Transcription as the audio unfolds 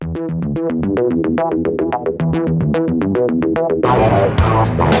Hello,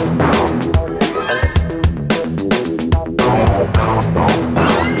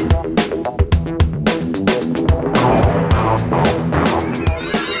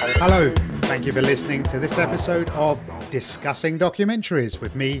 thank you for listening to this episode of Discussing Documentaries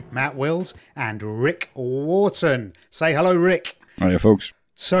with me, Matt Wills, and Rick Wharton. Say hello, Rick. Hiya, folks.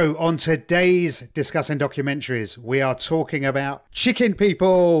 So, on today's Discussing Documentaries, we are talking about Chicken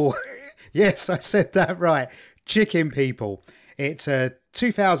People. Yes, I said that right. Chicken People. It's a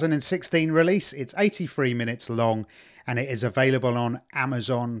 2016 release. It's 83 minutes long, and it is available on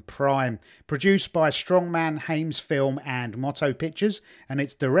Amazon Prime. Produced by Strongman Hames Film and Motto Pictures, and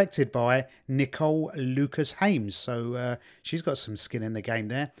it's directed by Nicole Lucas Hames. So she's got some skin in the game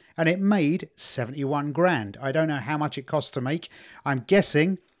there. And it made 71 grand. I don't know how much it cost to make. I'm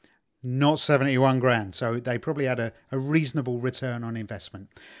guessing not 71 grand. So they probably had a reasonable return on investment.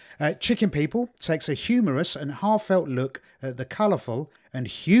 Chicken People takes a humorous and heartfelt look at the colourful and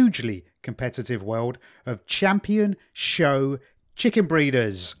hugely competitive world of champion show chicken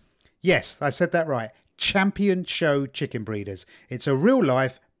breeders. Yes, I said that right. Champion show chicken breeders. It's a real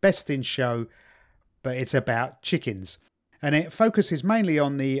life best in show, but it's about chickens. And it focuses mainly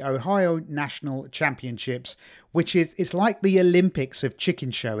on the Ohio National Championships, which is it's like the Olympics of chicken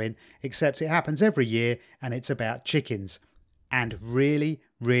showing, except it happens every year and it's about chickens. And really,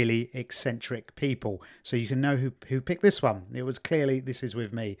 really eccentric people. So you can know who picked this one. It was clearly This Is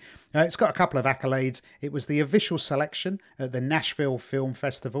With Me. It's got a couple of accolades. It was the official selection at the Nashville Film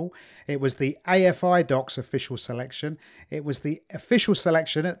Festival. It was the AFI Docs official selection. It was the official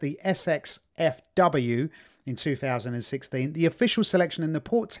selection at the SXFW in 2016. The official selection in the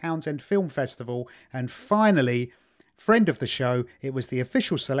Port Townsend Film Festival. And finally, friend of the show, it was the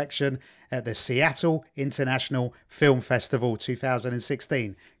official selection at the Seattle International Film Festival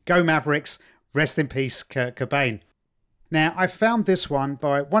 2016. Go Mavericks, rest in peace, Kurt Cobain. Now, I found this one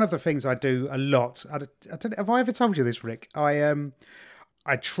by one of the things I do a lot. I don't know, have I ever told you this, Rick? I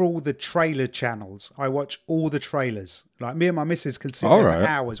trawl the trailer channels. I watch all the trailers. Like me and my missus can sit there for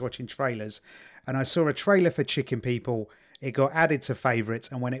hours watching trailers. And I saw a trailer for Chicken People. It got added to favourites,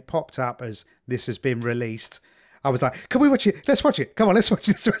 and when it popped up as this has been released, I was like, can we watch it? Let's watch it. Come on, let's watch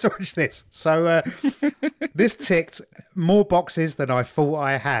this. Let's watch this. So this ticked more boxes than I thought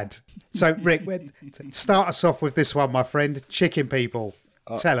I had. So, Rick, start us off with this one, my friend. Chicken People.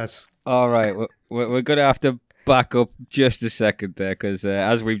 Tell us. All right. We're going to have to back up just a second there because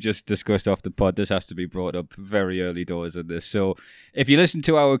as we've just discussed off the pod, this has to be brought up very early doors of this. So if you listen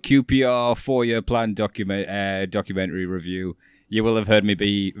to our QPR 4-year plan documentary review, you will have heard me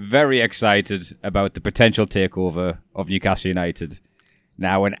be very excited about the potential takeover of Newcastle United.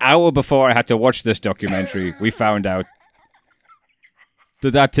 Now, an hour before I had to watch this documentary, we found out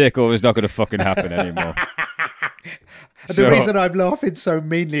that takeover is not going to fucking happen anymore. The reason I'm laughing so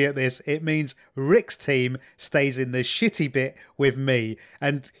meanly at this, it means Rick's team stays in the shitty bit with me.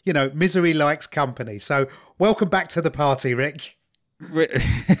 And, you know, misery likes company. So welcome back to the party, Rick.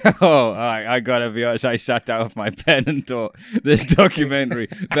 I gotta be honest, I sat down with my pen and thought this documentary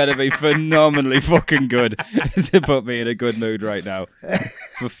better be phenomenally fucking good to put me in a good mood right now.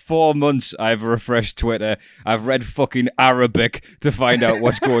 For 4 months I've refreshed Twitter, I've read fucking Arabic to find out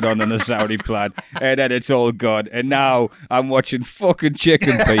what's going on in the Saudi plan, and then it's all gone, and now I'm watching fucking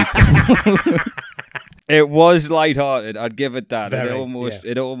Chicken People. It was lighthearted, I'd give it that.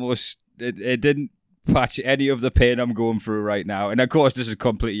 It didn't patch any of the pain I'm going through right now. And of course, this is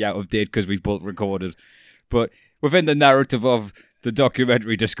completely out of date because we've both recorded. But within the narrative of the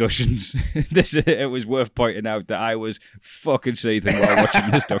documentary discussions, it was worth pointing out that I was fucking seething while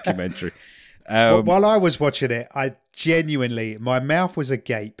watching this documentary. While I was watching it, I genuinely, my mouth was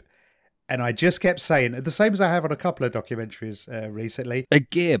agape. And I just kept saying, the same as I have on a couple of documentaries recently.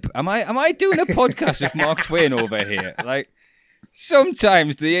 Agape? Am I doing a podcast with Mark Twain over here? Like,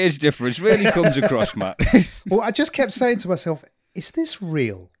 sometimes the age difference really comes across, Matt. Well, I just kept saying to myself, is this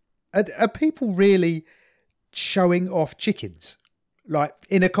real? Are people really showing off chickens? Like,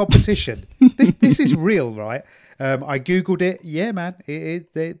 in a competition? This is real, right? I Googled it. Yeah, man,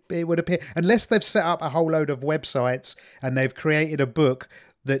 it would appear. Unless they've set up a whole load of websites and they've created a book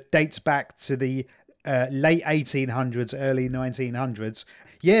that dates back to the late 1800s, early 1900s.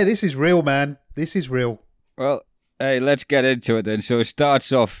 Yeah, this is real, man. This is real. Well, hey, let's get into it then. So it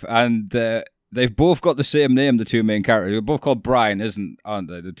starts off, and they've both got the same name, the two main characters. They're both called Brian, aren't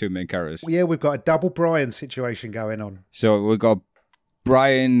they, the two main characters? Yeah, we've got a double Brian situation going on. So we've got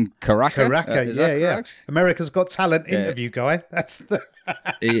Brian Caracca. Caracca, yeah. America's Got Talent interview guy. That's the...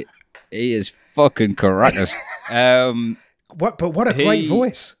 he is fucking Caracas. What a great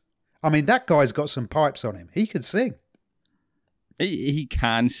voice. I mean, that guy's got some pipes on him. He could sing. He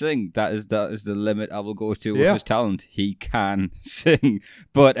can sing. That is the limit I will go to with Yeah. his talent. He can sing.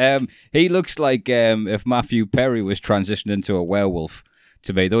 But he looks like if Matthew Perry was transitioned into a werewolf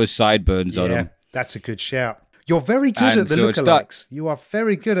to me. Those sideburns on him. That's a good shout. You're very good And at the so it's lookalikes. You are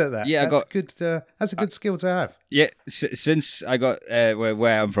very good at that. Yeah, that's a good skill to have. Yeah, since I got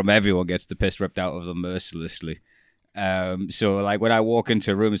where I'm from, everyone gets the piss ripped out of them mercilessly. So like when I walk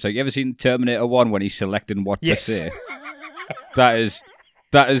into a room, it's like, you ever seen Terminator 1 when he's selecting what Yes. to say? That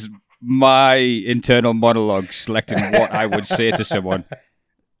is my internal monologue selecting what I would say to someone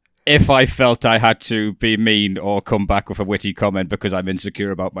if I felt I had to be mean or come back with a witty comment because I'm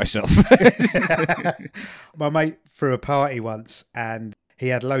insecure about myself. My mate threw a party once and he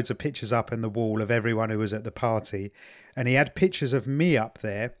had loads of pictures up in the wall of everyone who was at the party. And he had pictures of me up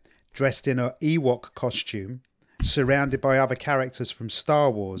there dressed in an Ewok costume, surrounded by other characters from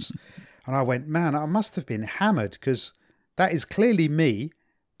Star Wars. And I went, man, I must have been hammered because that is clearly me,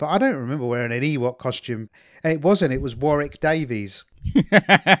 but I don't remember wearing an Ewok costume. And it wasn't, it was Warwick Davies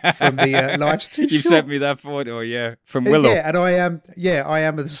from the Life's Too Short. You've sent me that photo, yeah, from Willow. Yeah, and I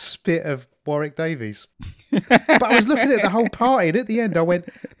am the spit of Warwick Davies. But I was looking at the whole party, and at the end I went,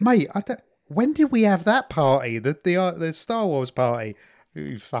 mate, when did we have that party? The Star Wars party?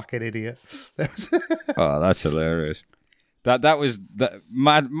 You fucking idiot. Oh, that's hilarious. That was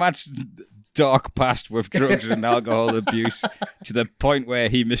Matt's dark past with drugs and alcohol abuse to the point where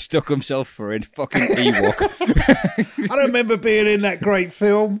he mistook himself for a fucking Ewok. I don't remember being in that great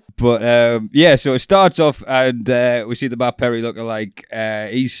film. But yeah, so it starts off and we see the Matt Perry lookalike.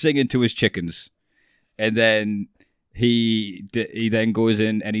 He's singing to his chickens, and then he then goes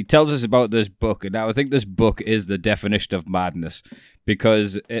in and he tells us about this book. And now I think this book is the definition of madness.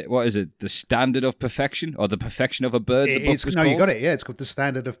 Because what is it? The Standard of Perfection or the Perfection of a Bird? The book was called? You got it. Yeah, it's called The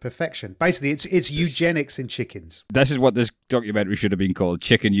Standard of Perfection. Basically, it's eugenics in chickens. This is what this documentary should have been called: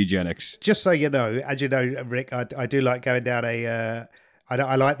 Chicken Eugenics. Just so you know, as you know, Rick, I do like going down I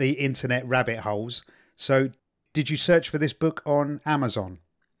like the internet rabbit holes. So, did you search for this book on Amazon?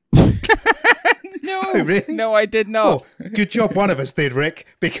 No, really? No, I did not. Oh, good job, one of us did, Rick,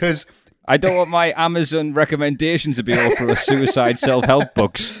 because I don't want my Amazon recommendations to be all for suicide self-help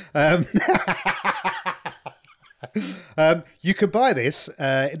books. You can buy this.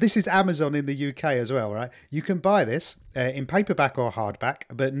 This is Amazon in the UK as well, right? You can buy this in paperback or hardback,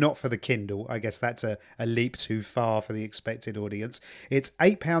 but not for the Kindle. I guess that's a leap too far for the expected audience. It's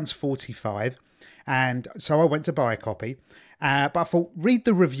 £8.45, and so I went to buy a copy. But I thought, read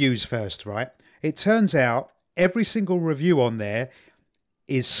the reviews first, right? It turns out every single review on there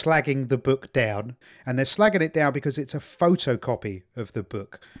is slagging the book down, and they're slagging it down because it's a photocopy of the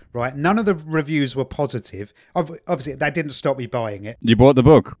book, right? None of the reviews were positive. Obviously, that didn't stop me buying it. You bought the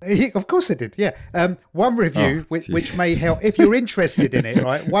book? Of course I did, yeah. One review, which may help, if you're interested in it,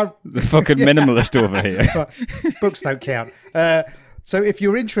 right? The fucking minimalist over here. Right. Books don't count. So if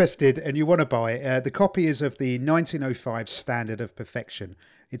you're interested and you want to buy it, the copy is of the 1905 Standard of Perfection.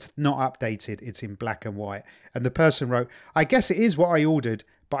 It's not updated. It's in black and white. And the person wrote, I guess it is what I ordered,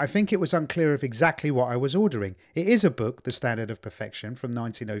 but I think it was unclear of exactly what I was ordering. It is a book, The Standard of Perfection, from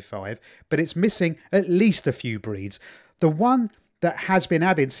 1905, but it's missing at least a few breeds. The one that has been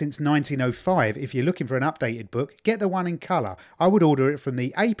added since 1905, if you're looking for an updated book, get the one in colour. I would order it from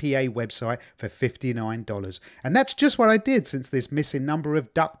the APA website for $59. And that's just what I did since this missing number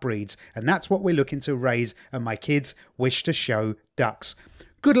of duck breeds. And that's what we're looking to raise, and my kids wish to show ducks.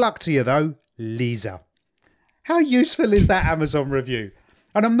 Good luck to you, though, Lisa. How useful is that Amazon review?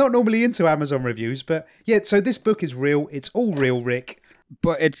 And I'm not normally into Amazon reviews, but yeah, so this book is real. It's all real, Rick.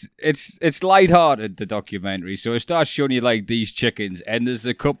 But it's lighthearted, the documentary. So it starts showing you like these chickens, and there's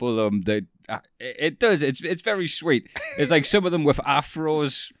a couple of them that it's very sweet. It's like some of them with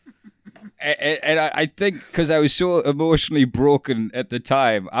afros. And I think because I was so emotionally broken at the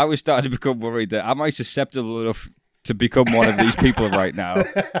time, I was starting to become worried that am I susceptible enough to become one of these people right now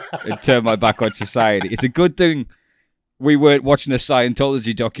and turn my back on society. It's a good thing we weren't watching a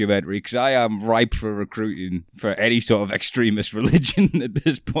Scientology documentary, because I am ripe for recruiting for any sort of extremist religion at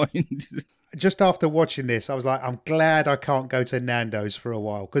this point. Just after watching this, I was like, I'm glad I can't go to Nando's for a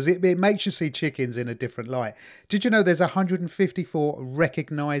while, because it makes you see chickens in a different light. Did you know there's 154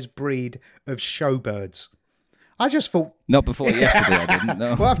 recognised breed of showbirds? I just thought... Not before yesterday, I didn't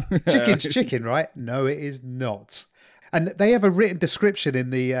know. Well, chicken's chicken, right? No, it is not. And they have a written description in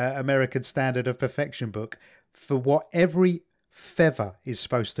the American Standard of Perfection book for what every feather is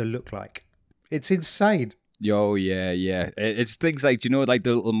supposed to look like. It's insane. Oh, yeah. It's things like, do you know, like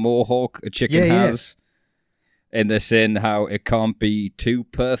the little mohawk a chicken has? And they're saying how it can't be too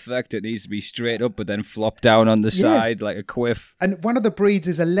perfect. It needs to be straight up, but then flop down on the side like a quiff. And one of the breeds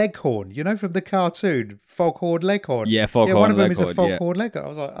is a leghorn, from the cartoon, Foghorn Leghorn. Yeah, Foghorn one of them Leghorn, is a Foghorn Leghorn. I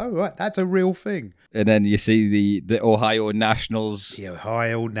was like, oh, right, that's a real thing. And then you see the Ohio Nationals. The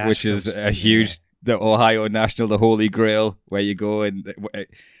Ohio Nationals. Which is a huge, the Ohio National, the Holy Grail, where you go and...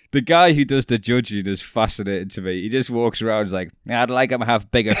 The guy who does the judging is fascinating to me. He just walks around and is like, I'd like him to have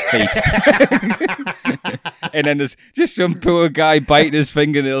bigger feet. And then there's just some poor guy biting his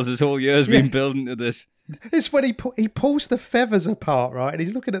fingernails. His whole year's been building to this. It's when he pulls the feathers apart, right? And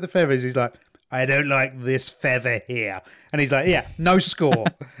he's looking at the feathers. He's like, I don't like this feather here. And he's like, yeah, no score.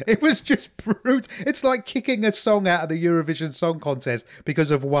 It was just brutal. It's like kicking a song out of the Eurovision Song Contest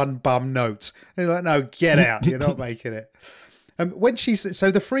because of one bum note. He's like, no, get out. You're not making it. So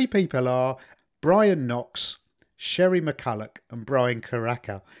the three people are Brian Knox, Sherry McCulloch, and Brian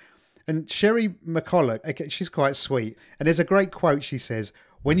Caraca. And Sherry McCulloch, she's quite sweet. And there's a great quote. She says,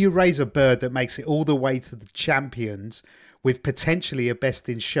 when you raise a bird that makes it all the way to the champions with potentially a best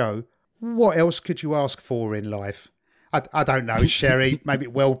in show, what else could you ask for in life? I don't know, Sherry. Maybe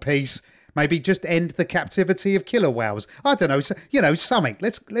world peace. Maybe just end the captivity of killer whales. I don't know. Something.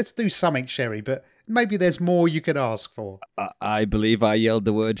 Let's do something, Sherry. But maybe there's more you could ask for. I believe I yelled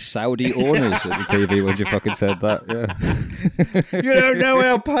the word Saudi owners at the TV when you fucking said that. Yeah. You don't know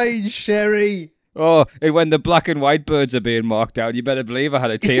our pain, Sherry. Oh, and when the black and white birds are being marked out, you better believe I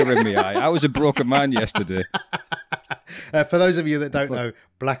had a tear in my eye. I was a broken man yesterday. For those of you that don't know,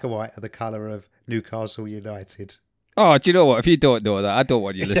 black and white are the colour of Newcastle United. Oh, do you know what? If you don't know that, I don't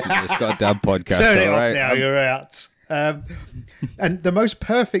want you listening to this goddamn podcast. Turn it off now, you're out. And the most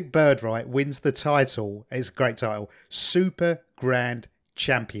perfect bird, right, wins the title. It's a great title. Super Grand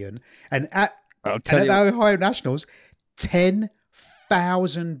Champion. And at the Ohio Nationals,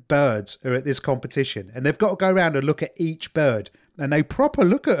 10,000 birds are at this competition. And they've got to go around and look at each bird. And they proper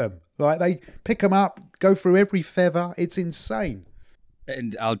look at them. Like, they pick them up, go through every feather. It's insane.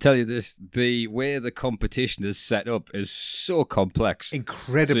 And I'll tell you this, the way the competition is set up is so complex.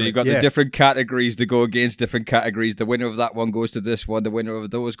 Incredibly. So you've got the different categories to go against different categories. The winner of that one goes to this one. The winner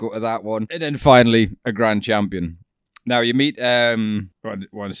of those go to that one. And then finally, a grand champion. Now you meet,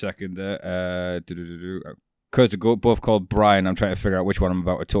 one second there, because they're both called Brian. I'm trying to figure out which one I'm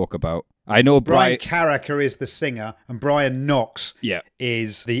about to talk about. I know Brian Caraca is the singer and Brian Knox yeah.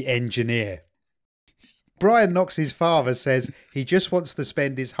 is the engineer. Brian Knox's father says he just wants to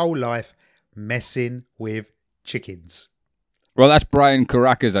spend his whole life messing with chickens. Well, that's Brian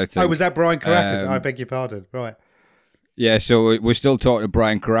Caraca's, I think. Oh, was that Brian Caraca's? I beg your pardon. Right. Yeah, so we're still talking to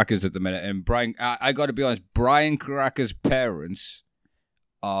Brian Caraca's at the minute. And Brian, I got to be honest, Brian Caraca's parents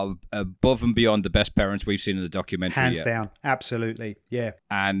are above and beyond the best parents we've seen in the documentary Hands yet. down. Absolutely. Yeah.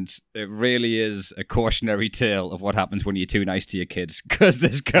 And it really is a cautionary tale of what happens when you're too nice to your kids. Because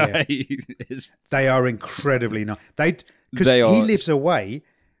this guy is... They are incredibly nice. Because he lives away.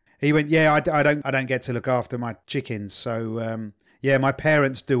 He went, I don't get to look after my chickens. So, my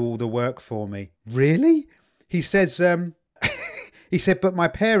parents do all the work for me. Really? He says, but my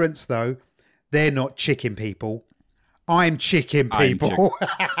parents, though, they're not chicken people. I'm chicken people.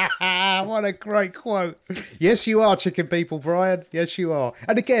 What a great quote. Yes, you are chicken people, Brian. Yes, you are.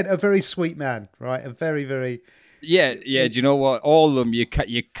 And again, a very sweet man, right? A very, very... Yeah. Do you know what? All of them,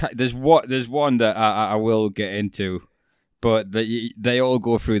 there's one that I will get into, but they all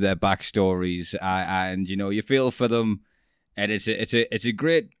go through their backstories, and you feel for them, and it's a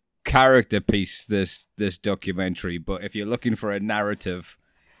great character piece, this documentary. But if you're looking for a narrative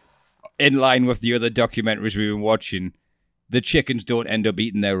in line with the other documentaries we've been watching, the chickens don't end up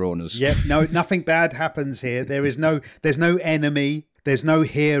eating their owners. Yep, no, nothing bad happens here. There's no enemy, there's no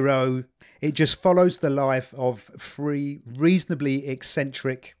hero. It just follows the life of three reasonably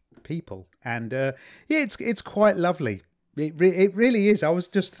eccentric people, and it's quite lovely. It really is. I was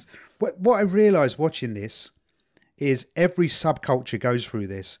just what I realised watching this is every subculture goes through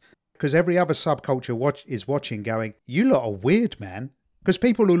this, because every other subculture is watching, going, "You lot are weird, man." Because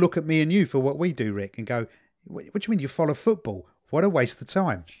people will look at me and you for what we do, Rick, and go, what do you mean you follow football? What a waste of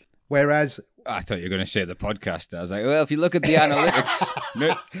time. Whereas... I thought you were going to say the podcast. I was like, well, if you look at the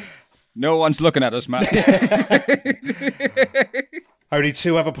analytics, no one's looking at us, man. Only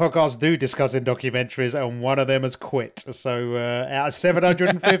two other podcasts do discussing documentaries, and one of them has quit. So out of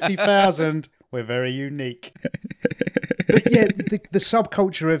 750,000, we're very unique. But yeah, the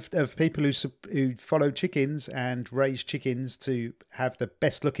subculture of people who follow chickens and raise chickens to have the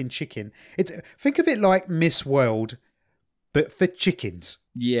best looking chicken. Think of it like Miss World, but for chickens.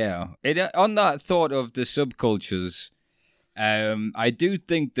 Yeah. On that thought of the subcultures, I do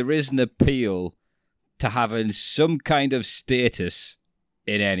think there is an appeal to having some kind of status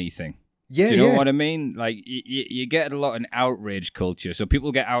in anything. Yeah, Do you know yeah. what I mean? Like, you get a lot in outrage culture. So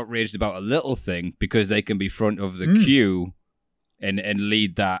people get outraged about a little thing because they can be front of the queue and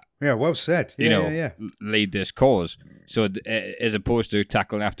lead that, Yeah, well said. Yeah, yeah. lead this cause. So as opposed to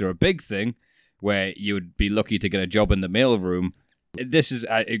tackling after a big thing where you would be lucky to get a job in the mailroom, this is,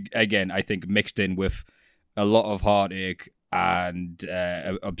 again, I think mixed in with a lot of heartache and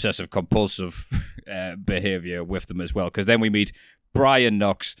obsessive compulsive behavior with them as well. Because then we meet Brian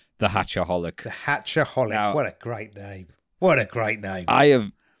Knox, the Hatchaholic. The Hatchaholic. Now, what a great name. What a great name. I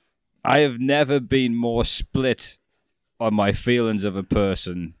have never been more split on my feelings of a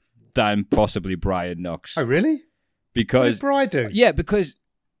person than possibly Brian Knox. Oh, really? What Because did Bri do? yeah, because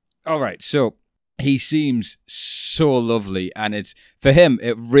all right, so he seems so lovely, and it's for him.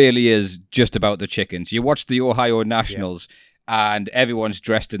 It really is just about the chickens. You watch the Ohio Nationals, and everyone's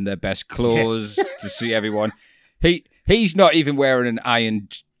dressed in their best clothes to see everyone. He's not even wearing an iron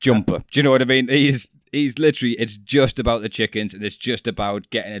jumper. Do you know what I mean? He's literally, it's just about the chickens, and it's just about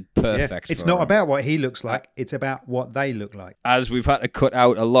getting it perfect. It's for not him. about what he looks like. It's about what they look like. As we've had to cut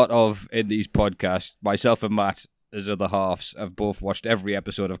out a lot of in these podcasts, myself and Matt, as other halves, have both watched every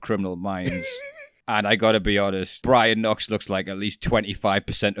episode of Criminal Minds. And I gotta be honest, Brian Knox looks like at least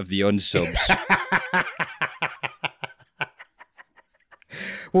 25% of the unsubs.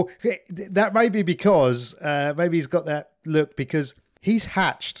 Well, that may be because maybe he's got that look because he's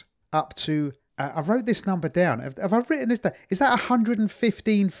hatched up to. I wrote this number down. Have I written this down? Is that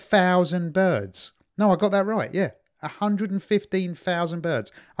 115,000 birds? No, I got that right. Yeah, 115,000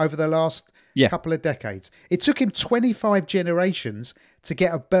 birds over the last couple of decades. It took him 25 generations to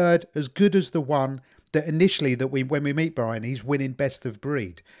get a bird as good as the one that initially when we meet Brian, he's winning best of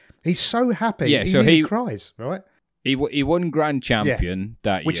breed. He's so happy. Yeah, he so nearly cries, right? He won Grand Champion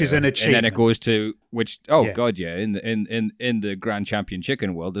that Which year, is an achievement. and then it goes to God, yeah. In the Grand Champion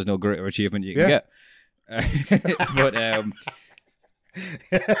chicken world, there's no greater achievement you can get. But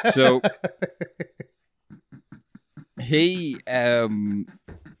so he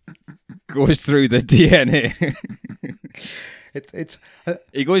goes through the DNA.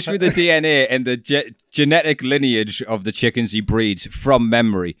 He goes through the DNA and the genetic lineage of the chickens he breeds from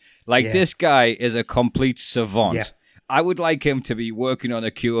memory. This guy is a complete savant. Yeah. I would like him to be working on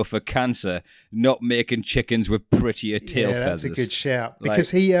a cure for cancer, not making chickens with prettier tail feathers. That's a good shout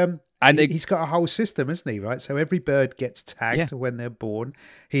because he's got a whole system, hasn't he? Right, so every bird gets tagged when they're born.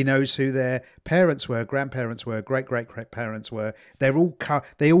 He knows who their parents were, grandparents were, great parents were. They're all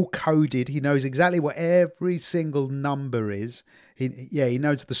they all coded. He knows exactly what every single number is. He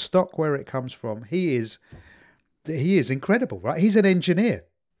knows the stock where it comes from. He is incredible, right? He's an engineer.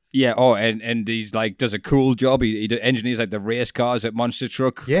 Yeah. Oh, and he's does a cool job. He engineers the race cars at Monster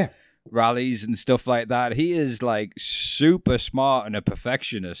Truck. Yeah. Rallies and stuff like that. He is super smart and a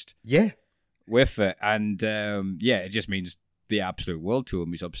perfectionist. Yeah. With it, and it just means the absolute world to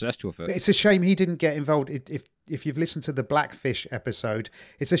him. He's obsessed with it. But it's a shame he didn't get involved. If you've listened to the Blackfish episode,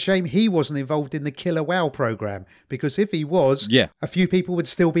 it's a shame he wasn't involved in the Killer Wow program, because if he was, a few people would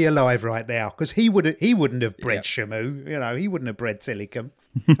still be alive right now, because he wouldn't have bred Shamu. He wouldn't have bred Silicon.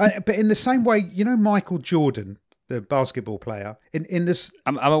 But in the same way, Michael Jordan, the basketball player, in this,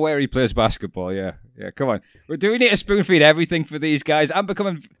 I'm aware he plays basketball. Yeah. Come on, do we need to spoon feed everything for these guys? I'm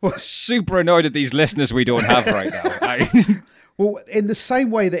becoming super annoyed at these listeners we don't have right now. Well, in the same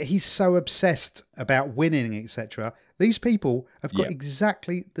way that he's so obsessed about winning, etc., these people have got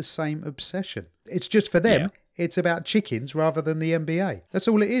exactly the same obsession. It's just for them, it's about chickens rather than the NBA. That's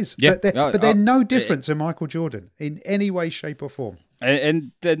all it is. Yeah. But they're no different to Michael Jordan in any way, shape, or form.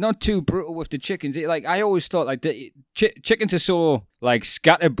 And they're not too brutal with the chickens. I always thought chickens are so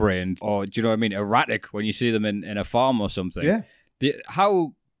scatterbrained, or do you know what I mean, erratic when you see them in a farm or something. Yeah.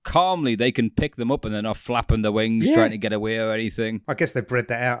 How calmly they can pick them up and they're not flapping their wings trying to get away or anything. I guess they've bred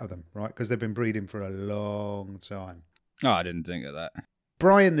that out of them, right? Because they've been breeding for a long time. Oh, I didn't think of that.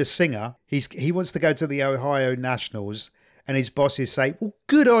 Brian, the singer, he wants to go to the Ohio Nationals, and his bosses say, "Well,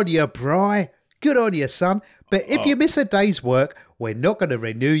 good on you, Bri. Good on you, son. But if you miss a day's work, we're not going to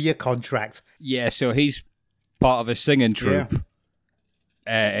renew your contract." Yeah, so he's part of a singing troupe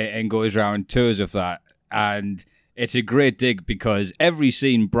and goes around tours of that. And it's a great dig because every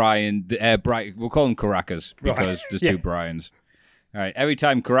scene Brian, we'll call him Caracas because there's two Brians. All right, every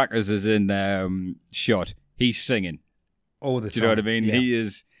time Caracas is in shot, he's singing. All the time. Do you know what I mean? Yeah. He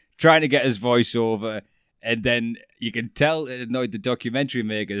is trying to get his voice over, and then you can tell it annoyed the documentary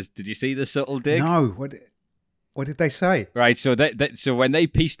makers. Did you see the subtle dig? No. What? What did they say? Right, so so when they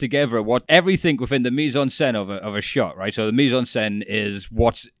piece together what everything within the mise en scène of a shot, right? So the mise en scène is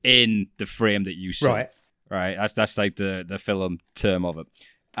what's in the frame that you see. Right. That's like the film term of it.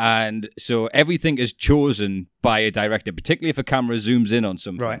 And so everything is chosen by a director, particularly if a camera zooms in on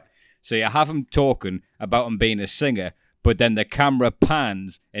something. Right. So you have him talking about him being a singer, but then the camera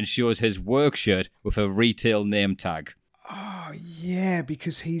pans and shows his work shirt with a retail name tag. Oh, yeah,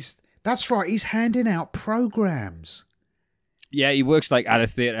 because that's right, he's handing out programs. Yeah, he works like at a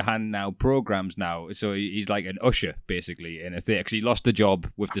theatre handing out programs now. So he's like an usher, basically, in a theatre. Because he lost the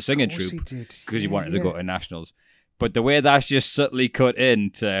job with the singing troupe. Because he wanted to go to nationals. But the way that's just subtly cut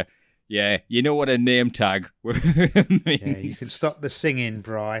into, you know what a name tag means. Yeah, you can stop the singing,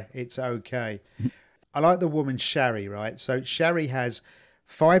 Bri. It's okay. I like the woman Shari, right? So Shari has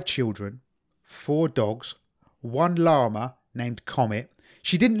 5 children, 4 dogs, 1 llama named Comet.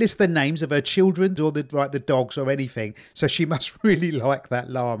 She didn't list the names of her children or the dogs or anything, so she must really like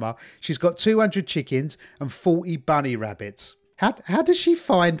that llama. She's got 200 chickens and 40 bunny rabbits. How does she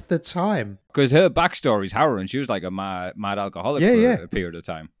find the time? Because her backstory is harrowing. She was like a mad alcoholic for a period of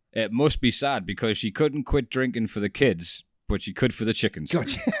time. It must be sad because she couldn't quit drinking for the kids, but she could for the chickens.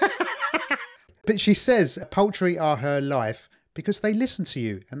 Gotcha. But she says poultry are her life because they listen to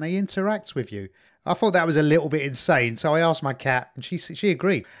you and they interact with you. I thought that was a little bit insane, so I asked my cat, and she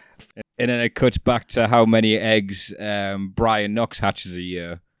agreed. And then it cuts back to how many eggs Brian Knox hatches a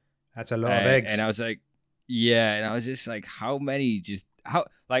year. That's a lot of eggs. And I was like, yeah, and I was just like, how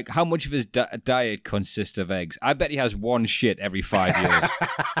much of his diet consists of eggs? I bet he has 1 shit every 5 years.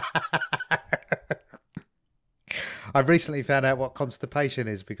 I've recently found out what constipation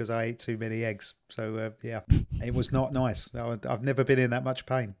is because I ate too many eggs. So, it was not nice. I've never been in that much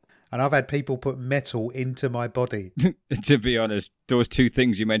pain. And I've had people put metal into my body. To be honest, those 2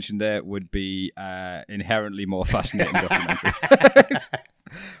 things you mentioned there would be inherently more fascinating documentaries.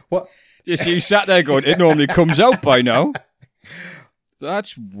 What? Just you sat there going, it normally comes out by now.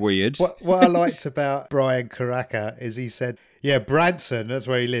 That's weird. What I liked about Brian Caraca is he said, Branson, that's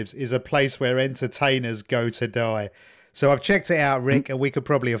where he lives, is a place where entertainers go to die. So I've checked it out, Rick, and we could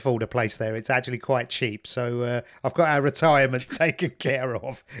probably afford a place there. It's actually quite cheap. So I've got our retirement taken care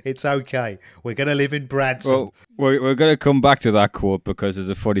of. It's okay. We're going to live in Branson. Well, we're going to come back to that quote because there's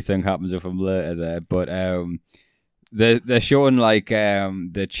a funny thing happens with him later there. But they're showing like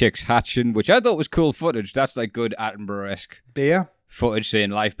the chicks hatching, which I thought was cool footage. That's like good Attenborough-esque footage saying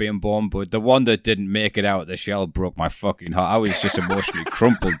life being born. But the one that didn't make it out, the shell broke my fucking heart. I was just emotionally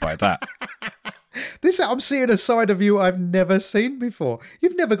crumpled by that. I'm seeing a side of you I've never seen before.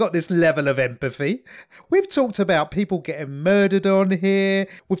 You've never got this level of empathy. We've talked about people getting murdered on here.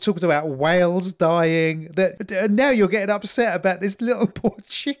 We've talked about whales dying. And now you're getting upset about this little poor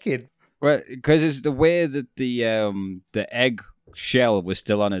chicken. Well, because it's the way that the egg shell was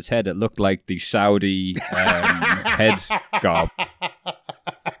still on its head. It looked like the Saudi head garb.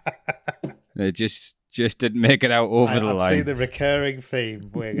 It just didn't make it out over the line. I've seen the recurring theme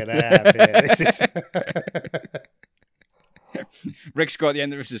we're going to have here. This is... Rick Scott at the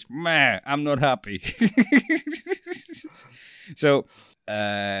end of this is, meh, I'm not happy. So,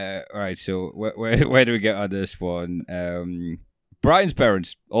 all right, so where do we get on this one? Brian's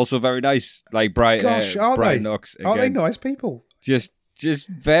parents, also very nice. Like Brian Knox. Again. Aren't they nice people? Just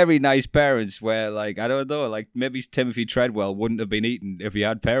very nice parents where, like, I don't know, like maybe Timothy Treadwell wouldn't have been eaten if he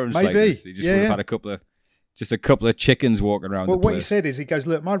had parents like this. He just would have had a couple of chickens walking around the place. What he said is, he goes,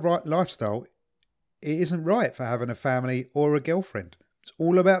 look, my lifestyle, it isn't right for having a family or a girlfriend. It's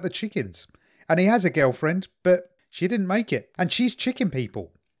all about the chickens. And he has a girlfriend, but she didn't make it. And she's chicken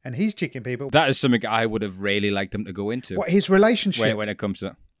people. And he's chicken people. That is something I would have really liked him to go into. What, his relationship? When it comes to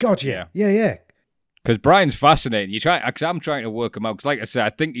that. God, yeah. Yeah. Because Brian's fascinating. Because I'm trying to work him out. Because, like I said, I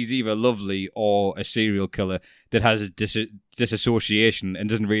think he's either lovely or a serial killer that has a disassociation and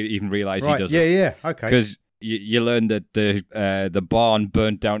doesn't really even realize he does it. Yeah. Okay. Because you learn that the barn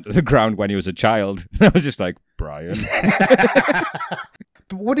burnt down to the ground when he was a child. I was just like, Brian.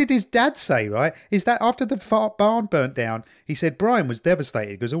 But what did his dad say, right? Is that after the barn burnt down, he said Brian was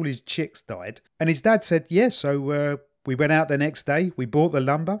devastated because all his chicks died. And his dad said, so we went out the next day, we bought the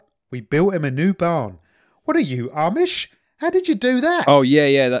lumber, we built him a new barn. What are you, Amish? How did you do that? Oh,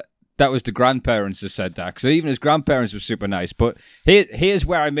 yeah, that was the grandparents that said that. So even his grandparents were super nice. But here's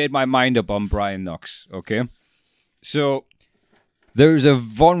where I made my mind up on Brian Knox, okay? So there's a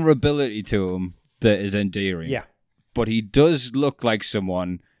vulnerability to him that is endearing. Yeah. But he does look like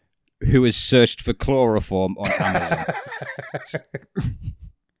someone who has searched for chloroform on Amazon.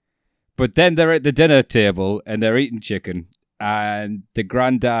 But then they're at the dinner table and they're eating chicken. and the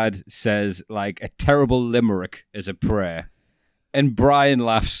granddad says like a terrible limerick as a prayer, and Brian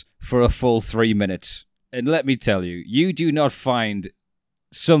laughs for a full 3 minutes. And let me tell you, you do not find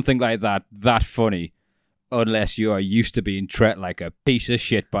something like that funny unless you are used to being treated like a piece of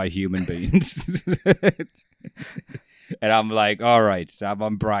shit by human beings. And I'm like, all right, I'm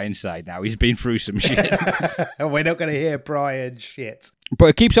on Brian's side now. He's been through some shit. And we're not going to hear Brian shit. But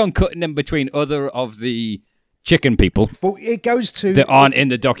it keeps on cutting in between other of the chicken people Well, it goes to... that aren't in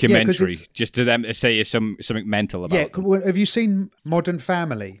the documentary, Yeah, just to them to say something mental about yeah, them. well, have you seen Modern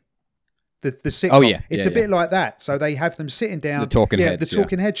Family? The sitcom. Oh, yeah. It's Yeah, a bit like that. So they have them sitting down. The talking heads, the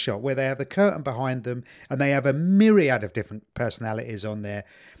talking head shot where they have the curtain behind them and they have a myriad of different personalities on there.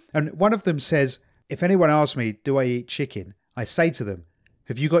 And one of them says, if anyone asks me, do I eat chicken? I say to them,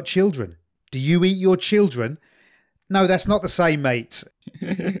 have you got children? Do you eat your children? No, that's not the same, mate.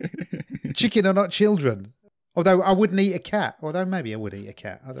 Chicken are not children. Although I wouldn't eat a cat. Although maybe I would eat a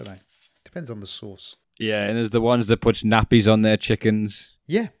cat. I don't know. Depends on the sauce. Yeah, and there's the ones that puts nappies on their chickens.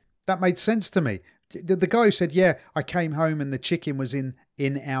 Yeah, that made sense to me. The guy who said, yeah, I came home and the chicken was in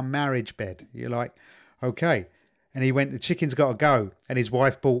our marriage bed. You're like, okay. And he went, the chicken's got to go. And his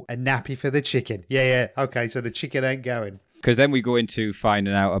wife bought a nappy for the chicken. Yeah, okay, so the chicken ain't going. Because then we go into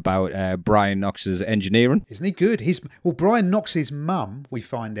finding out about Brian Knox's engineering. Isn't he good? Brian Knox's mum, we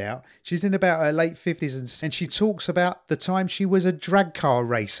find out, she's in about her late 50s and she talks about the time she was a drag car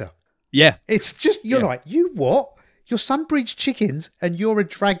racer. Yeah. It's just, you're like, you what? Your son breeds chickens and you're a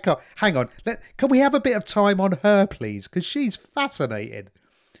drag car. Hang on, can we have a bit of time on her, please? Because she's fascinating.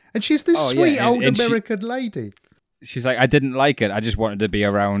 And she's this sweet old American lady. She's like, I didn't like it. I just wanted to be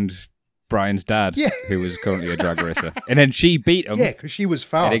around Brian's dad, who was currently a drag racer. And then she beat him. Yeah, because she was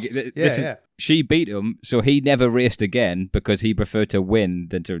fast. She beat him, so he never raced again because he preferred to win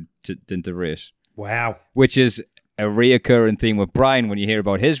than to race. Wow. Which is a reoccurring theme with Brian when you hear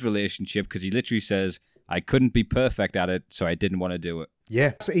about his relationship, because he literally says, I couldn't be perfect at it, so I didn't want to do it.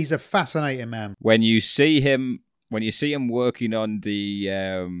 Yeah, he's a fascinating man. When you see him working on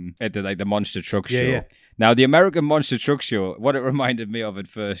the monster truck show. Yeah. Now, the American Monster Truck Show, what it reminded me of at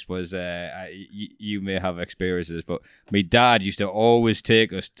first was, you may have experiences, but my dad used to always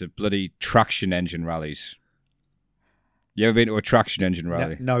take us to bloody traction engine rallies. You ever been to a traction engine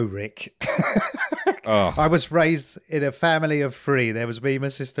rally? No, Rick. Oh. I was raised in a family of three. There was me, my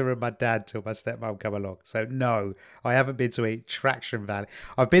sister, and my dad till my stepmom come along. So no, I haven't been to a traction rally.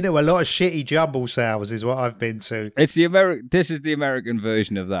 I've been to a lot of shitty jumble sales, is what I've been to. It's This is the American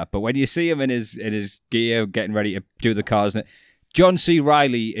version of that. But when you see him in his gear, getting ready to do the cars, John C.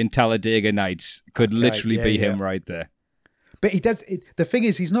 Reilly in Talladega Nights could literally be him right there. But he does. The thing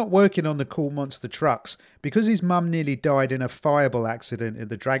is, he's not working on the cool monster trucks because his mum nearly died in a fireball accident in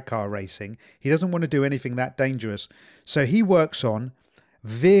the drag car racing. He doesn't want to do anything that dangerous, so he works on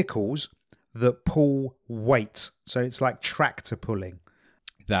vehicles that pull weight. So it's like tractor pulling.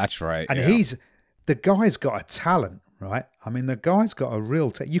 That's right. And the guy's got a talent, right? I mean, the guy's got a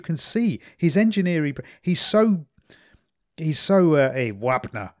real talent. You can see his engineering. He's so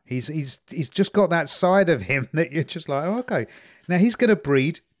Wapner. He's just got that side of him that you're just like, oh, okay. Now he's going to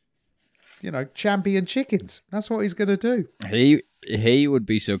breed, champion chickens. That's what he's going to do. He would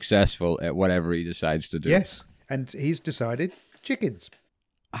be successful at whatever he decides to do. Yes, and he's decided chickens.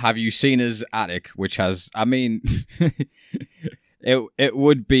 Have you seen his attic, which has, I mean, it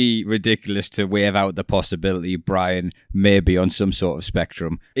would be ridiculous to wave out the possibility Brian may be on some sort of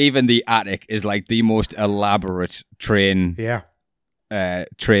spectrum. Even the attic is like the most elaborate train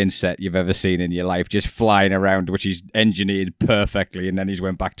set you've ever seen in your life, just flying around, which he's engineered perfectly, and then he's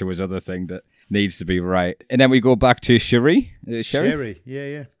went back to his other thing that needs to be right. And then we go back to Sherry. Sherry,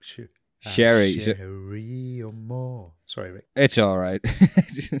 yeah. Sherry. Sherry or more. Sorry, Rick. It's all right.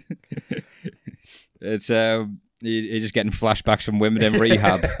 It's you're just getting flashbacks from women in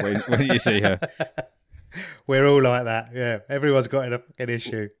rehab when you see her. We're all like that. Yeah, everyone's got an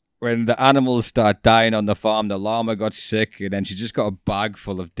issue. When the animals start dying on the farm, the llama got sick, and then she just got a bag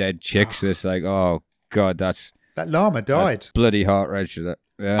full of dead chicks. It's like, oh god, that llama died. Bloody heart-wrenching.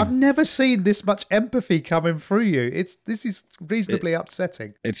 Yeah. I've never seen this much empathy coming through you. This is reasonably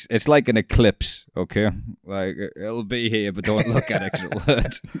upsetting. It's like an eclipse, okay? Like it'll be here, but don't look at it 'cause it'll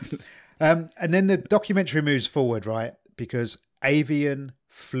hurt. And then the documentary moves forward, right? Because avian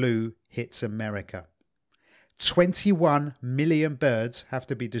flu hits America. 21 million birds have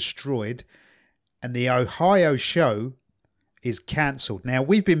to be destroyed, and the Ohio show is cancelled. Now,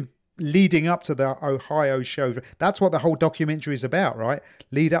 we've been leading up to the Ohio show. That's what the whole documentary is about, right?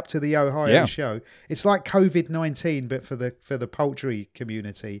 Lead up to the Ohio show. It's like COVID-19, but for the poultry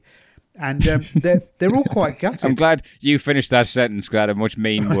community. And they're all quite gutted. I'm glad you finished that sentence because I had a much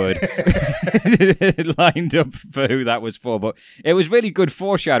mean word lined up for who that was for. But it was really good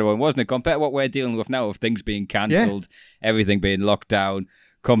foreshadowing, wasn't it? Compared to what we're dealing with now of things being cancelled, everything being locked down,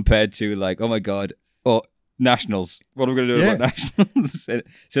 compared to like, oh my God, nationals. What are we going to do about nationals?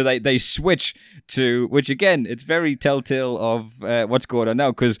 So they switch to, which again, it's very telltale of what's going on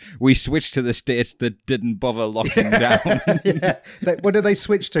now because we switched to the states that didn't bother locking down. What did they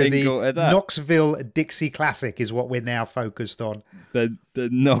switch to? The that. Knoxville Dixie Classic is what we're now focused on. The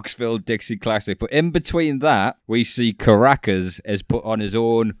Knoxville Dixie Classic. But in between that, we see Caracas has put on his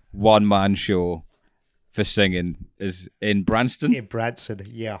own one-man show for singing is in Branson. In Branson,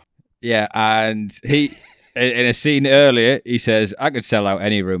 yeah. Yeah, and he... In a scene earlier, he says, I could sell out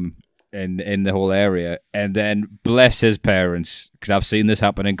any room in the whole area. And then bless his parents, because I've seen this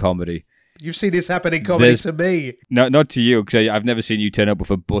happen in comedy. You've seen this happen in comedy to me. No, not to you, because I've never seen you turn up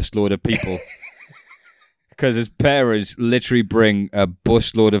with a busload of people. Because his parents literally bring a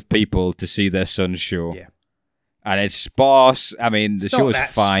busload of people to see their son's show. Yeah. And it's sparse. I mean, the show is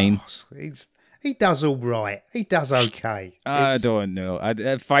fine. He does all right. He does okay. I don't know.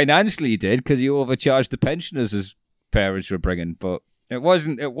 Financially, he did because he overcharged the pensioners his parents were bringing, but it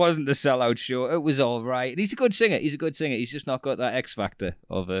wasn't the sellout show. It was all right. And he's a good singer. He's just not got that X factor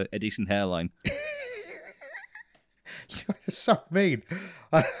of a decent hairline. You're so mean.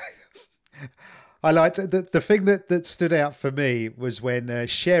 I liked the thing that stood out for me was when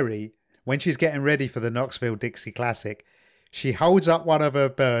Sherry, when she's getting ready for the Knoxville Dixie Classic, she holds up one of her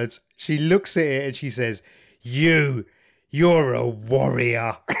birds. She looks at it and she says, you're a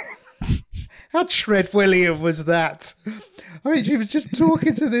warrior. How Treadwellian was that? I mean, she was just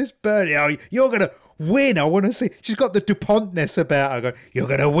talking to this bird. Oh, you're going to win. I want to see. She's got the DuPontness about her. Going, you're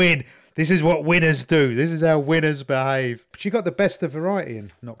going to win. This is what winners do. This is how winners behave. She got the best of variety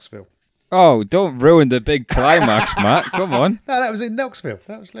in Knoxville. Oh, don't ruin the big climax, Matt. Come on. No, that was in Knoxville.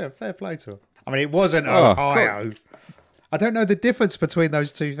 That was fair play to her. I mean, it wasn't Ohio. Cool. I don't know the difference between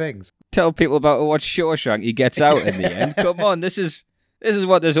those two things. Tell people about what Shawshank he gets out in the end. Come on, this is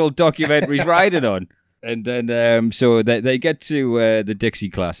what this whole documentary's riding on. And then so they get to the Dixie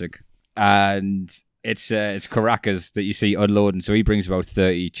Classic, and it's Caracas that you see unloading. So he brings about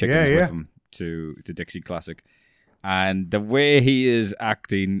 30 chickens with him to Dixie Classic. And the way he is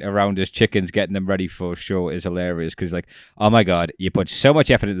acting around his chickens, getting them ready for a show is hilarious. Because like, oh my God, you put so much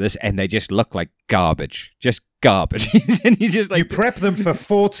effort into this and they just look like garbage. Just garbage. And he's just like... You prep them for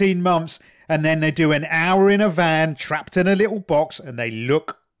 14 months and then they do an hour in a van, trapped in a little box, and they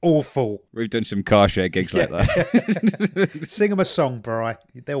look awful. We've done some car share gigs like that. Sing them a song, Bri.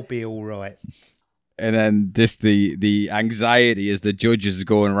 They'll be all right. And then just the anxiety as the judges are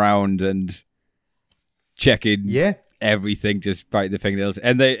going around and... checking everything, just bite the fingernails,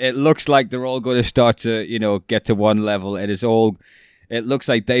 and it looks like they're all going to start to get to one level, and it looks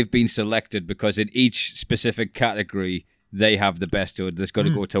like they've been selected because in each specific category they have the best hood. There's going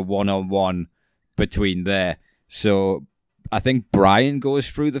to go to one-on-one between there. So I think Brian goes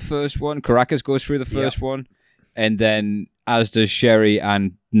through the first one, Caracas goes through the first one, and then as does Sherry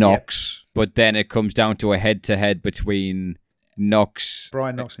and Knox, but then it comes down to a head-to-head between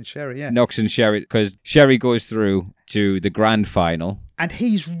Brian Knox and Sherry, Knox and Sherry, because Sherry goes through to the grand final. And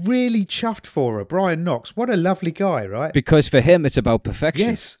he's really chuffed for her, Brian Knox. What a lovely guy, right? Because for him, it's about perfection.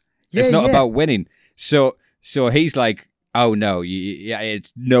 Yes. It's not about winning. So he's like, oh no,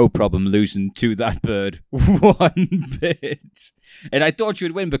 it's no problem losing to that bird one bit. And I thought you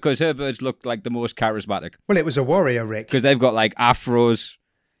would win because her birds looked like the most charismatic. Well, it was a warrior, Rick. Because they've got like afros.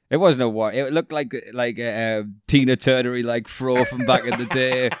 It wasn't a what. It looked like a Tina Turner-y like fro from back in the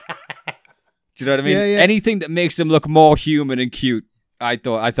day. Do you know what I mean? Yeah. Anything that makes them look more human and cute. I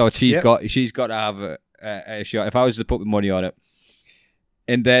thought she's got to have a shot. If I was to put money on it,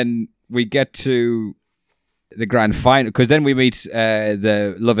 and then we get to the grand final because then we meet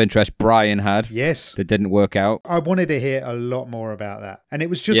the love interest Brian had. Yes, that didn't work out. I wanted to hear a lot more about that, and it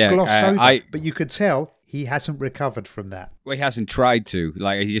was just glossed over. But you could tell. He hasn't recovered from that. Well, he hasn't tried to.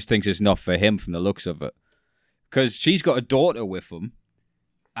 Like, he just thinks it's not for him from the looks of it. Because she's got a daughter with him.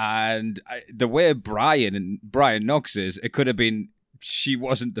 And the way Brian Knox is, it could have been she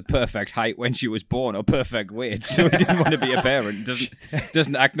wasn't the perfect height when she was born or perfect weight. So he didn't want to be a parent.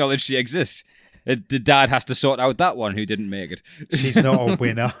 Doesn't acknowledge she exists. The dad has to sort out that one who didn't make it. She's not a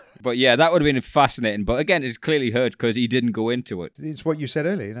winner. But yeah, that would have been fascinating. But again, it's clearly hurt because he didn't go into it. It's what you said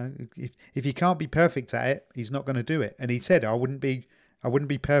earlier. If he can't be perfect at it, he's not going to do it. And he said, I wouldn't be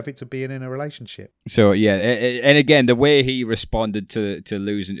perfect at being in a relationship. So yeah, and again, the way he responded to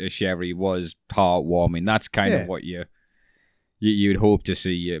losing to Sherry was heartwarming. That's kind of what you you'd hope to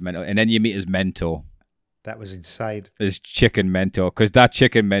see mentor, and then you meet his mentor, That was insane. his chicken mentor, because that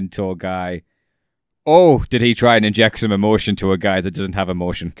chicken mentor guy. Oh, did he try and inject some emotion to a guy that doesn't have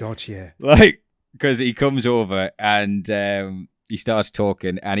emotion? God, yeah. Like, because he comes over and he starts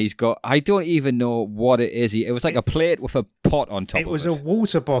talking, and he's got, I don't even know what it is. It was like a plate with a pot on top of it. It was a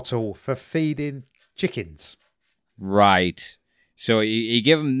water bottle for feeding chickens. Right. So he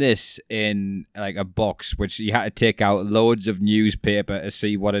gave him this in like a box, which he had to take out loads of newspaper to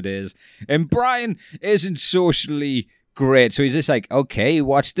see what it is. And Brian isn't socially great, so he's just like, okay,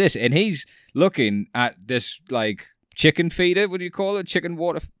 watch this. And he's looking at this like chicken feeder. What do you call it? Chicken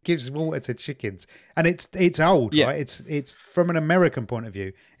water. Gives water to chickens, and it's old, Yeah. right? It's from an American point of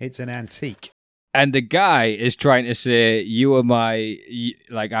view. It's an antique. And the guy is trying to say, you are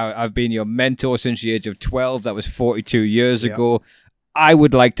I've been your mentor since the age of 12. That was 42 years Yeah. ago. I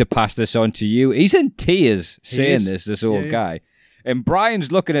would like to pass this on to you. He's in tears saying is. this old Yeah. guy. And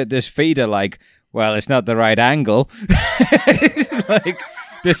Brian's looking at this feeder like, well, it's not the right angle. Like,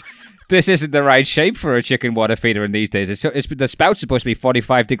 this isn't the right shape for a chicken water feeder in these days. It's the spout's supposed to be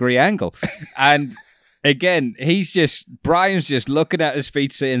 45-degree angle. And again, Brian's just looking at his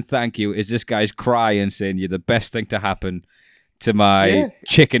feet saying thank you as this guy's crying, saying you're the best thing to happen to my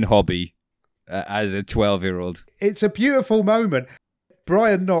chicken hobby as a 12-year-old. It's a beautiful moment.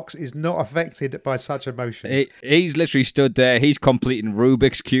 Brian Knox is not affected by such emotions. He's literally stood there. He's completing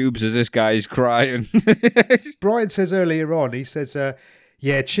Rubik's Cubes as this guy's crying. Brian says earlier on, he says,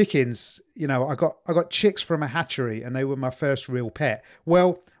 yeah, chickens, I got chicks from a hatchery and they were my first real pet.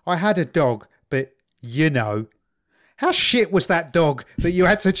 Well, I had a dog, but how shit was that dog that you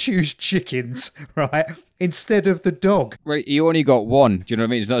had to choose chickens, right, instead of the dog? Right, he only got one. Do you know what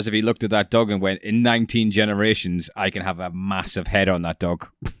I mean? It's not as if he looked at that dog and went, in 19 generations, I can have a massive head on that dog.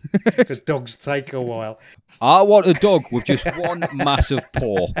 Because dogs take a while. I want a dog with just one massive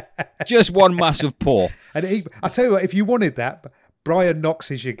paw. Just one massive paw. And I tell you what, if you wanted that, Brian Knox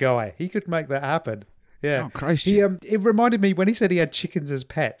is your guy. He could make that happen. Yeah. Oh, Christ. It reminded me when he said he had chickens as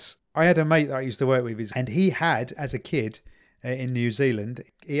pets. I had a mate that I used to work with, and he had, as a kid in New Zealand,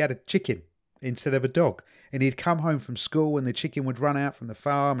 he had a chicken instead of a dog. And he'd come home from school and the chicken would run out from the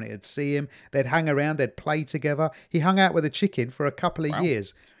farm and he'd see him. They'd hang around, they'd play together. He hung out with the chicken for a couple of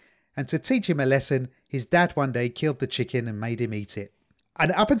years. And to teach him a lesson, his dad one day killed the chicken and made him eat it.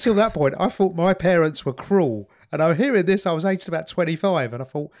 And up until that point, I thought my parents were cruel. And I'm hearing this, I was aged about 25, and I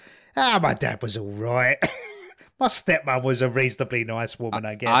thought, my dad was all right. My stepmom was a reasonably nice woman,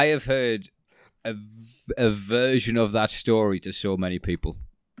 I guess. I have heard a version of that story to so many people.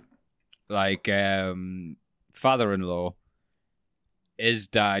 Like, father-in-law, his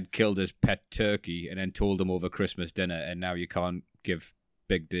dad killed his pet turkey and then told him over Christmas dinner, and now you can't give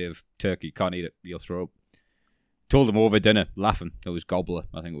Big Dave turkey, can't eat it, you'll throw up. Told him over dinner, laughing. It was Gobbler,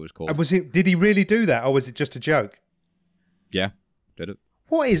 I think it was called. And did he really do that, or was it just a joke? Yeah, did it.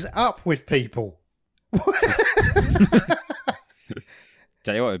 What is up with people?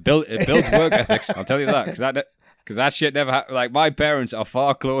 Tell you what, it builds work ethics. I'll tell you that, because that shit never happened. Like, my parents are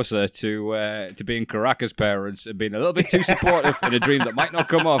far closer to being Caracas parents and being a little bit too supportive in a dream that might not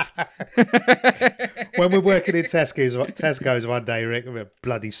come off. When we're working in Tesco's one day, Rick, we're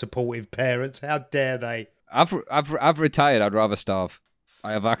bloody supportive parents. How dare they? I've retired. I'd rather starve.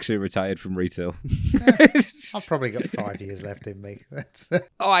 I have actually retired from retail. I've probably got 5 years left in me.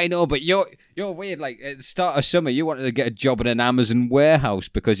 Oh, I know, but you're weird. Like, at the start of summer, you wanted to get a job in an Amazon warehouse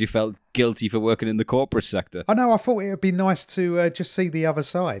because you felt guilty for working in the corporate sector. I know, I thought it would be nice to just see the other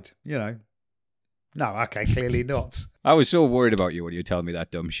side, No, okay, clearly not. I was so worried about you when you were telling me that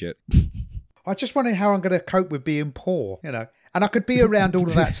dumb shit. I just wondering how I'm going to cope with being poor, And I could be around all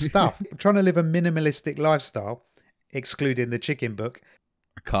of that stuff. I'm trying to live a minimalistic lifestyle, excluding the chicken book.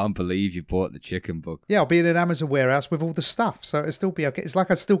 I can't believe you bought the chicken book. Yeah, I'll be in an Amazon warehouse with all the stuff, so it'll still be okay. It's like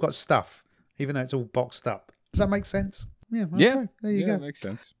I've still got stuff, even though it's all boxed up. Does that make sense? Yeah, okay. Yeah, There you go. That makes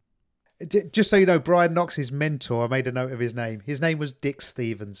sense. Just so you know, Brian Knox's mentor, I made a note of his name. His name was Dick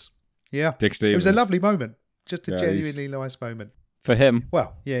Stevens. Yeah. Dick Stevens. It was a lovely moment. Just a Yeah, genuinely nice moment. For him.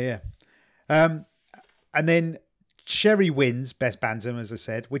 Well, yeah. And then Sherry wins Best Bantam, as I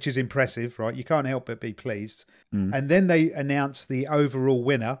said, which is impressive, right? You can't help but be pleased. And then they announce the overall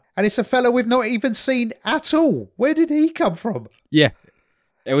winner. And it's a fellow we've not even seen at all. Where did he come from? Yeah.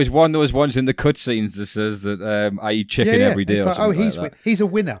 It was one of those ones in the cutscenes that says that I eat chicken every day. It's or like, something he's a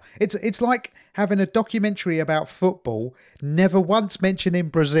winner. It's like having a documentary about football, never once mentioning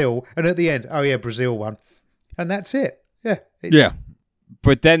Brazil, and at the end, oh yeah, Brazil won. And that's it. Yeah. Yeah.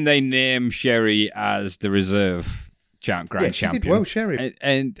 But then they name Sherry as the reserve grand she champion. did well, Sherry.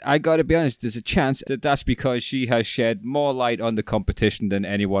 And I got to be honest, there's a chance that that's because she has shed more light on the competition than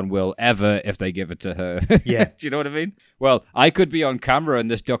anyone will ever if they give it to her. Yeah. Do you know what I mean? Well, I could be on camera in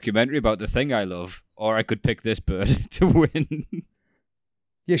this documentary about the thing I love, or I could pick this bird to win.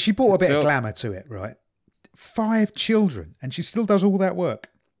 Yeah, she brought a bit of glamour to it, right? 5 children, and she still does all that work.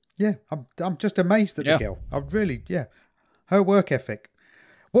 Yeah, I'm just amazed at the girl. I really, her work ethic.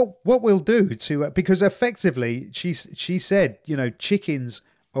 What we'll do to because effectively she said, chickens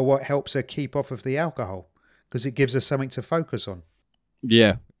are what helps her keep off of the alcohol because it gives her something to focus on.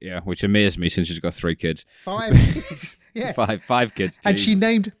 Yeah, which amazed me since she's got 3 kids. 5 kids, yeah, 5 kids. And she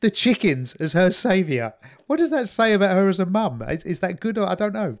named the chickens as her saviour. What does that say about her as a mum? Is that good or I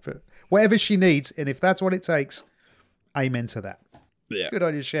don't know, but whatever she needs, and if that's what it takes, amen to that. Yeah. Good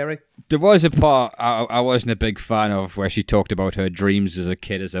on you, Sherry. There was a part I wasn't a big fan of where she talked about her dreams as a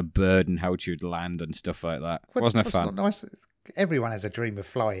kid as a bird and how she'd land and stuff like that. Wasn't a fan. Not nice. Everyone has a dream of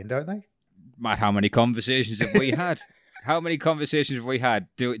flying, don't they? Matt, how many conversations have we had? How many conversations have we had?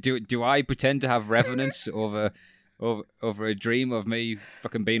 Do I pretend to have revenants over a dream of me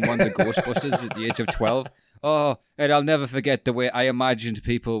fucking being one of the Ghostbusters at the age of 12? Oh, and I'll never forget the way I imagined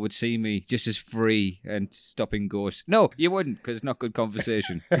people would see me just as free and stopping ghosts. No, you wouldn't, because it's not good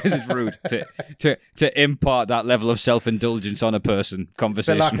conversation. Because it's rude to impart that level of self-indulgence on a person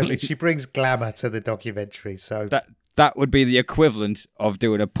conversationally. But luckily, she brings glamour to the documentary, so that would be the equivalent of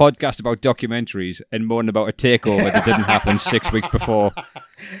doing a podcast about documentaries and moaning about a takeover that didn't happen 6 weeks before.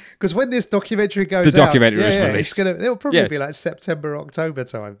 Because when this documentary goes the documentary is released. It'll probably be like September, October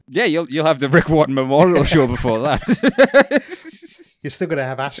time. Yeah, you'll have the Rick Wharton Memorial Show before that. You're still going to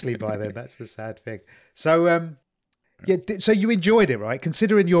have Ashley by then. That's the sad thing. So, so you enjoyed it, right?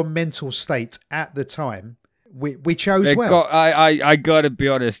 Considering your mental state at the time, we chose well. I gotta be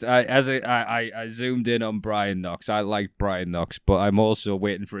honest. I zoomed in on Brian Knox. I liked Brian Knox, but I'm also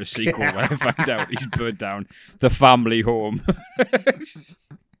waiting for a sequel when I find out he's burned down the family home.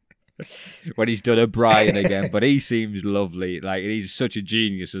 When he's done a Brian again, but he seems lovely. Like, he's such a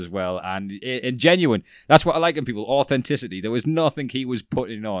genius as well, and genuine. That's what I like in people: authenticity. There was nothing he was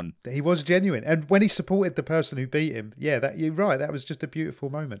putting on. He was genuine, and when he supported the person who beat him, you're right. That was just a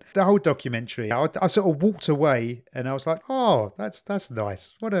beautiful moment. The whole documentary, I sort of walked away, and I was like, "Oh, that's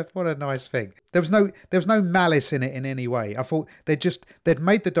nice. What a nice thing." There was no malice in it in any way. I thought they'd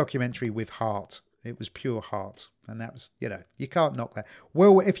made the documentary with heart. It was pure heart. And that was, you can't knock that.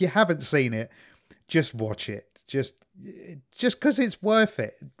 Well, if you haven't seen it, just watch it. Just because it's worth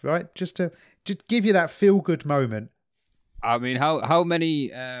it, right? Just to give you that feel-good moment. I mean, how many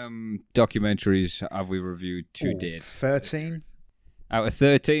documentaries have we reviewed to date? 13. Out of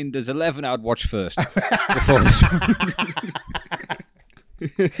 13, there's 11 I'd watch first. Before this one.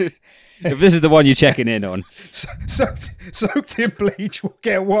 If this is the one you're checking in on. Soaked in Bleach will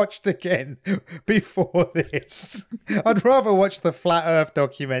get watched again before this. I'd rather watch the Flat Earth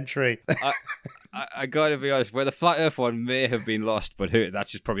documentary. I gotta be honest, where the Flat Earth one may have been lost, but that's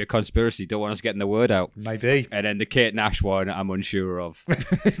just probably a conspiracy. Don't want us getting the word out. Maybe. And then the Kate Nash one, I'm unsure of.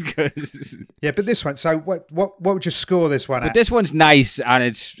 Yeah, but this one. So what would you score this one at? But this one's nice, and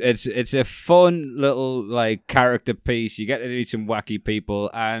it's a fun little like character piece. You get to meet some wacky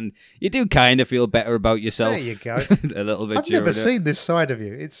people, and you do kind of feel better about yourself. There you go. A little bit. I've never seen this side of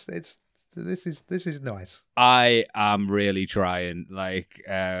you. This is nice. I am really trying,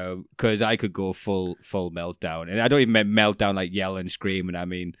 because I could go full meltdown, and I don't even mean meltdown like yelling, screaming. I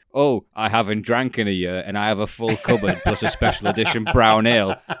mean, I haven't drank in a year, and I have a full cupboard plus a special edition brown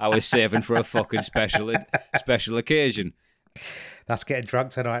ale I was saving for a fucking special occasion. That's getting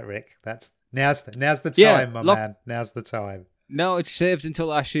drunk tonight, Rick. Now's the time, man. Now's the time. No, it's saved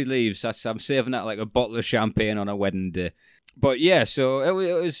until Ashley leaves. I'm saving that like a bottle of champagne on a wedding day. But yeah, so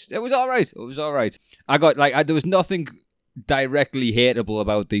it was all right. It was all right. I got there was nothing directly hateable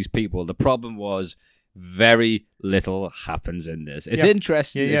about these people. The problem was very little happens in this. It's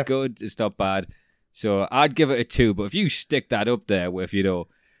interesting. It's good. It's not bad. So I'd give it a 2. But if you stick that up there with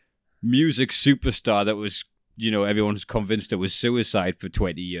music superstar that was everyone's convinced it was suicide for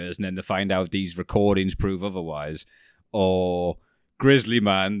 20 years, and then to find out these recordings prove otherwise, or Grizzly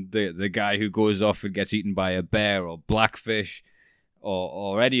Man, the guy who goes off and gets eaten by a bear, or Blackfish,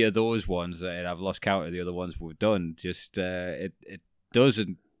 or any of those ones, and I've lost count of the other ones we've done. Just it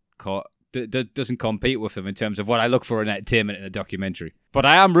doesn't compete with them in terms of what I look for in entertainment in a documentary. But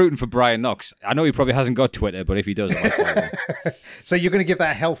I am rooting for Brian Knox. I know he probably hasn't got Twitter, but if he does, I might follow him. So you're going to give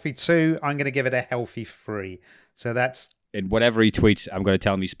that a healthy 2. I'm going to give it a healthy 3. So that's in whatever he tweets, I'm going to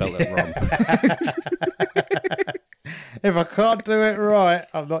tell him he spelled it wrong. If I can't do it right,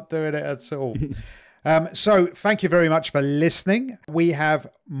 I'm not doing it at all. So thank you very much for listening. We have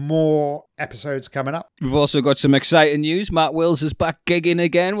more episodes coming up. We've also got some exciting news. Matt Wills is back gigging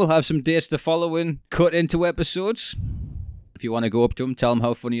again. We'll have some dates to follow and cut into episodes. If you want to go up to him, tell him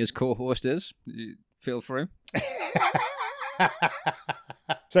how funny his co-host is. Feel free.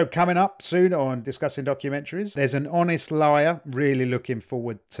 So coming up soon on Discussing Documentaries, there's An Honest Liar. Really looking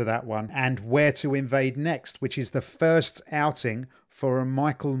forward to that one. And Where to Invade Next, which is the first outing for a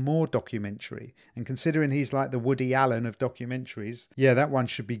Michael Moore documentary. And considering he's like the Woody Allen of documentaries, yeah, that one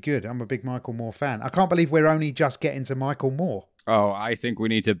should be good. I'm a big Michael Moore fan. I can't believe we're only just getting to Michael Moore. Oh, I think we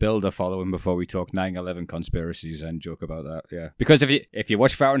need to build a following before we talk 9/11 conspiracies and joke about that. Yeah, because if you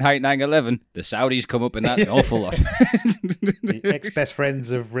watch Fahrenheit 9/11, the Saudis come up in that an awful lot. The ex-best friends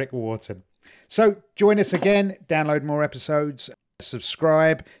of Rick Wharton. So join us again. Download more episodes.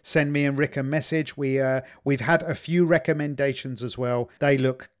 Subscribe. Send me and Rick a message. We've had a few recommendations as well. They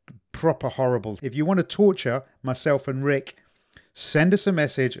look proper horrible. If you want to torture myself and Rick, send us a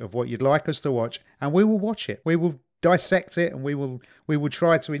message of what you'd like us to watch, and we will watch it. We will dissect it, and we will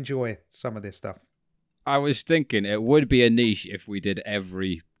try to enjoy some of this stuff. I was thinking it would be a niche if we did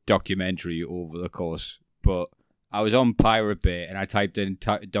every documentary over the course, but I was on Pirate Bay and I typed in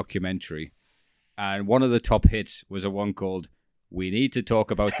documentary, and one of the top hits was a one called "We Need to Talk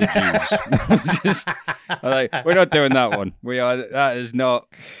About the Jews." We're not doing that one. That is not.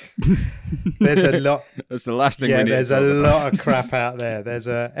 There's a lot. That's the last thing. Yeah, we need there's to a talk lot about. of crap out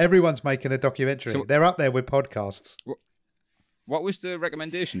there. Everyone's making a documentary. So, they're up there with podcasts. What was the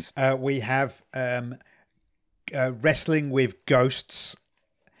recommendations? We have Wrestling with Ghosts.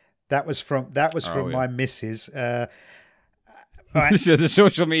 That was from my missus. Right. So the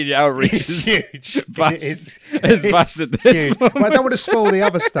social media outreach is huge. Vast. It's vast at this moment. Well, I don't want to spoil the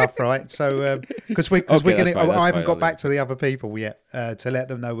other stuff, right? So because we're gonna, I haven't got back to the other people yet to let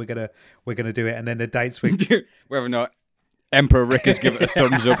them know we're gonna do it, and then the dates whether or not Emperor Rick has given a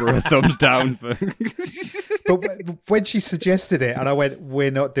thumbs up or a thumbs down. But when she suggested it, and I went,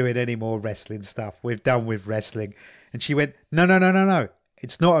 "We're not doing any more wrestling stuff. We're done with wrestling," and she went, "No,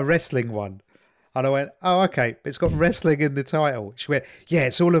 it's not a wrestling one." And I went, "Oh, okay, it's got wrestling in the title." She went, "Yeah,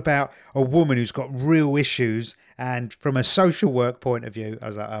 it's all about a woman who's got real issues, and from a social work point of view." I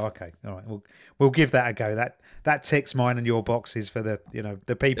was like, "Oh, okay, all right, we'll give that a go. That ticks mine and your boxes for the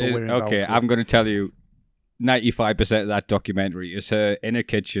people we're involved with." Okay, I'm going to tell you, 95% of that documentary is her in a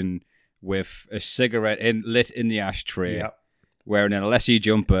kitchen with a cigarette lit in the ashtray. Yep. Wearing an Alessi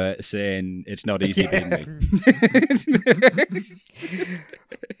jumper saying it's not easy being me.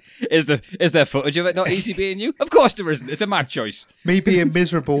 Is there footage of it not easy being you? Of course there isn't. It's a mad choice. Me being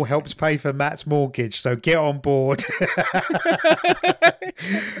miserable helps pay for Matt's mortgage, so get on board.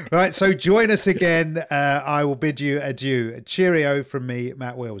 Right, so join us again. I will bid you adieu. A cheerio from me,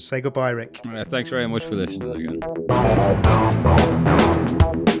 Matt Wills. Say goodbye, Rick. Thanks very much for listening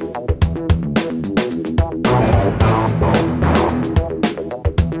again.